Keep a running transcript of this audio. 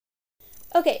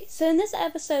Okay, so in this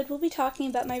episode, we'll be talking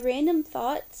about my random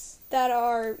thoughts that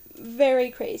are very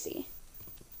crazy.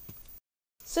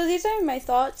 So these are my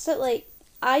thoughts that,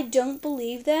 I don't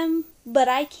believe them, but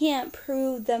I can't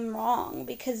prove them wrong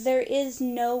because there is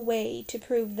no way to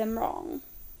prove them wrong,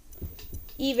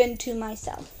 even to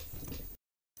myself.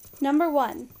 Number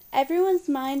 1, everyone's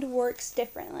mind works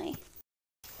differently.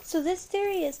 So this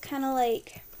theory is kind of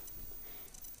like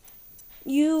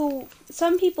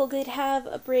some people could have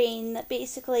a brain that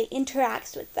basically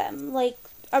interacts with them. Like,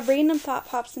 a random thought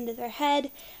pops into their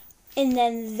head, and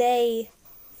then they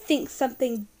think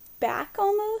something back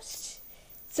almost.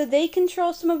 So they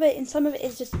control some of it, and some of it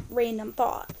is just random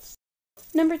thoughts.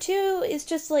 Number 2 is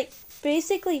just,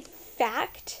 basically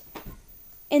fact,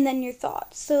 and then your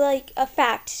thoughts. So, a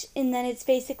fact, and then it's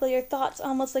basically your thoughts,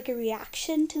 almost like a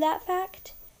reaction to that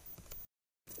fact.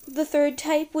 The third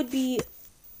type would be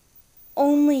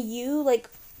only you,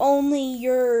 only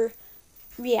your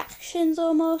reactions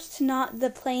almost, not the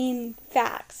plain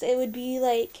facts. It would be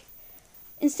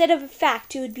instead of a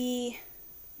fact, it would be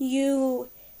you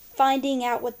finding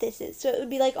out what this is. So it would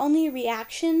be only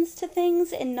reactions to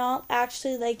things and not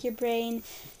actually your brain,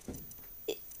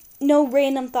 no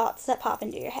random thoughts that pop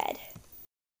into your head.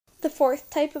 The fourth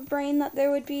type of brain that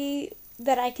there would be,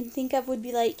 that I can think of, would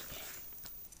be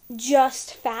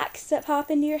just facts that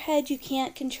pop into your head. You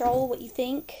can't control what you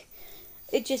think.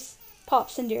 It just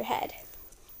pops into your head.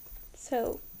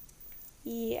 So,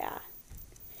 yeah.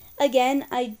 Again,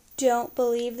 I don't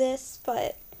believe this,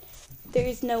 but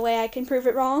there's no way I can prove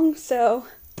it wrong, so.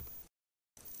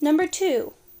 Number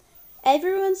 2,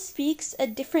 everyone speaks a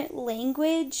different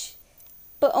language,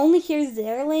 but only hears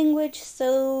their language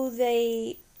so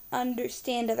they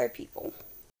understand other people.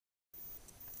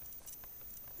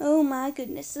 Oh my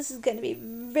goodness, this is going to be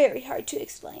very hard to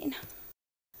explain.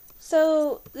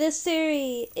 So, this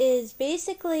theory is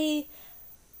basically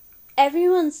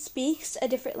everyone speaks a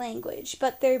different language,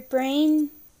 but their brain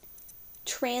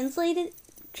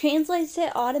translates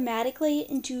it automatically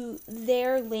into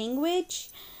their language.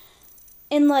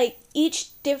 And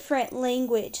each different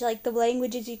language, the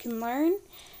languages you can learn,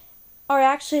 are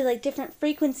actually different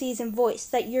frequencies in voice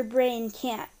that your brain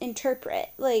can't interpret.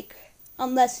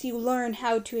 Unless you learn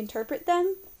how to interpret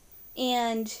them,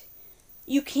 and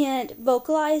you can't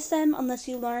vocalize them unless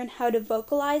you learn how to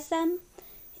vocalize them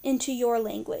into your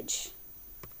language.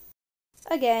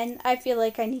 Again, I feel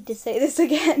like I need to say this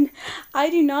again. I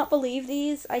do not believe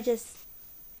these. I don't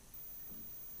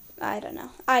know.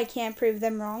 I can't prove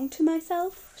them wrong to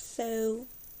myself, so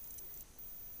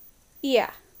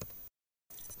yeah.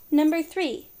 Number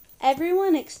 3,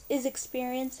 everyone is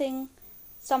experiencing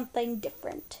something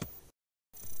different.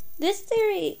 This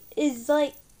theory is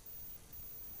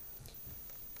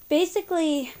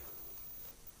basically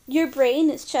your brain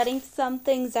is shutting some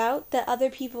things out that other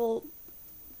people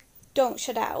don't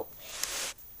shut out.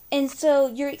 And so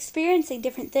you're experiencing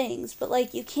different things, but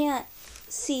you can't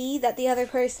see that the other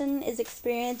person is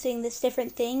experiencing this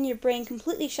different thing. Your brain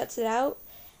completely shuts it out.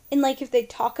 And if they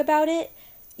talk about it,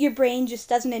 your brain just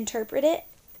doesn't interpret it.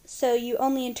 So you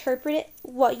only interpret it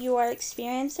what you are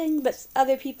experiencing, but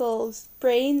other people's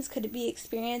brains could be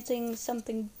experiencing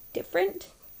something different.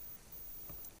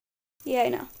 Yeah, I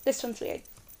know. This one's weird.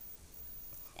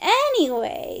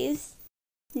 Anyways,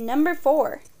 number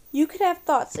 4. You could have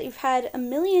thoughts that you've had a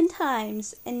million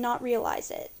times and not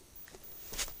realize it.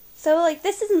 So,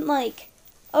 this isn't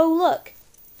oh, look,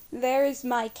 there's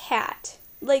my cat.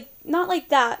 Not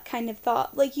that kind of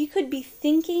thought. You could be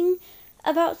thinking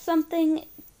about something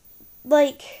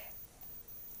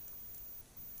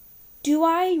do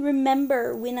I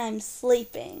remember when I'm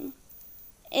sleeping?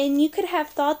 And you could have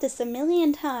thought this a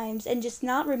million times and just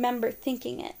not remember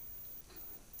thinking it.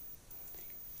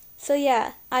 So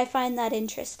yeah, I find that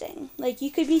interesting. You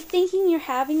could be thinking you're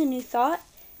having a new thought,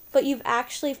 but you've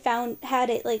actually had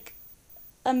it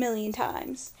a million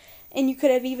times. And you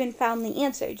could have even found the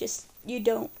answer, just you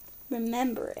don't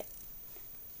remember it.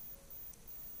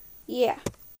 Yeah.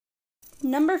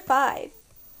 Number 5.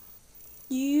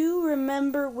 You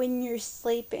remember when you're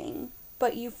sleeping,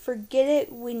 but you forget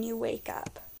it when you wake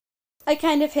up. I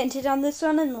kind of hinted on this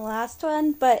one in the last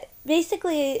one, but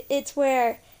basically it's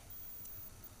where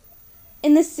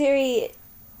in this series,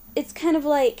 it's kind of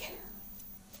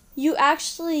you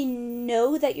actually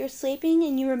know that you're sleeping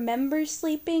and you remember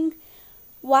sleeping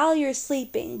while you're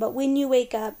sleeping, but when you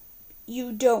wake up,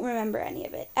 you don't remember any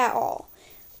of it at all.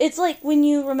 It's when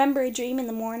you remember a dream in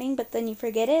the morning, but then you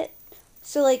forget it.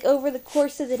 So over the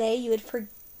course of the day, you would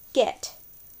forget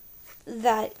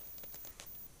that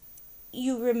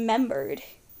you remembered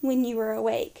when you were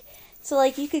awake. So,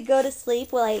 like, you could go to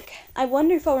sleep, like, I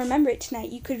wonder if I'll remember it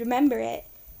tonight. You could remember it,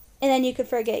 and then you could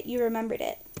forget you remembered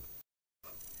it.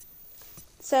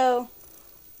 So,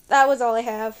 that was all I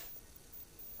have.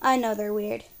 I know they're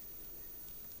weird.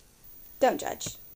 Don't judge.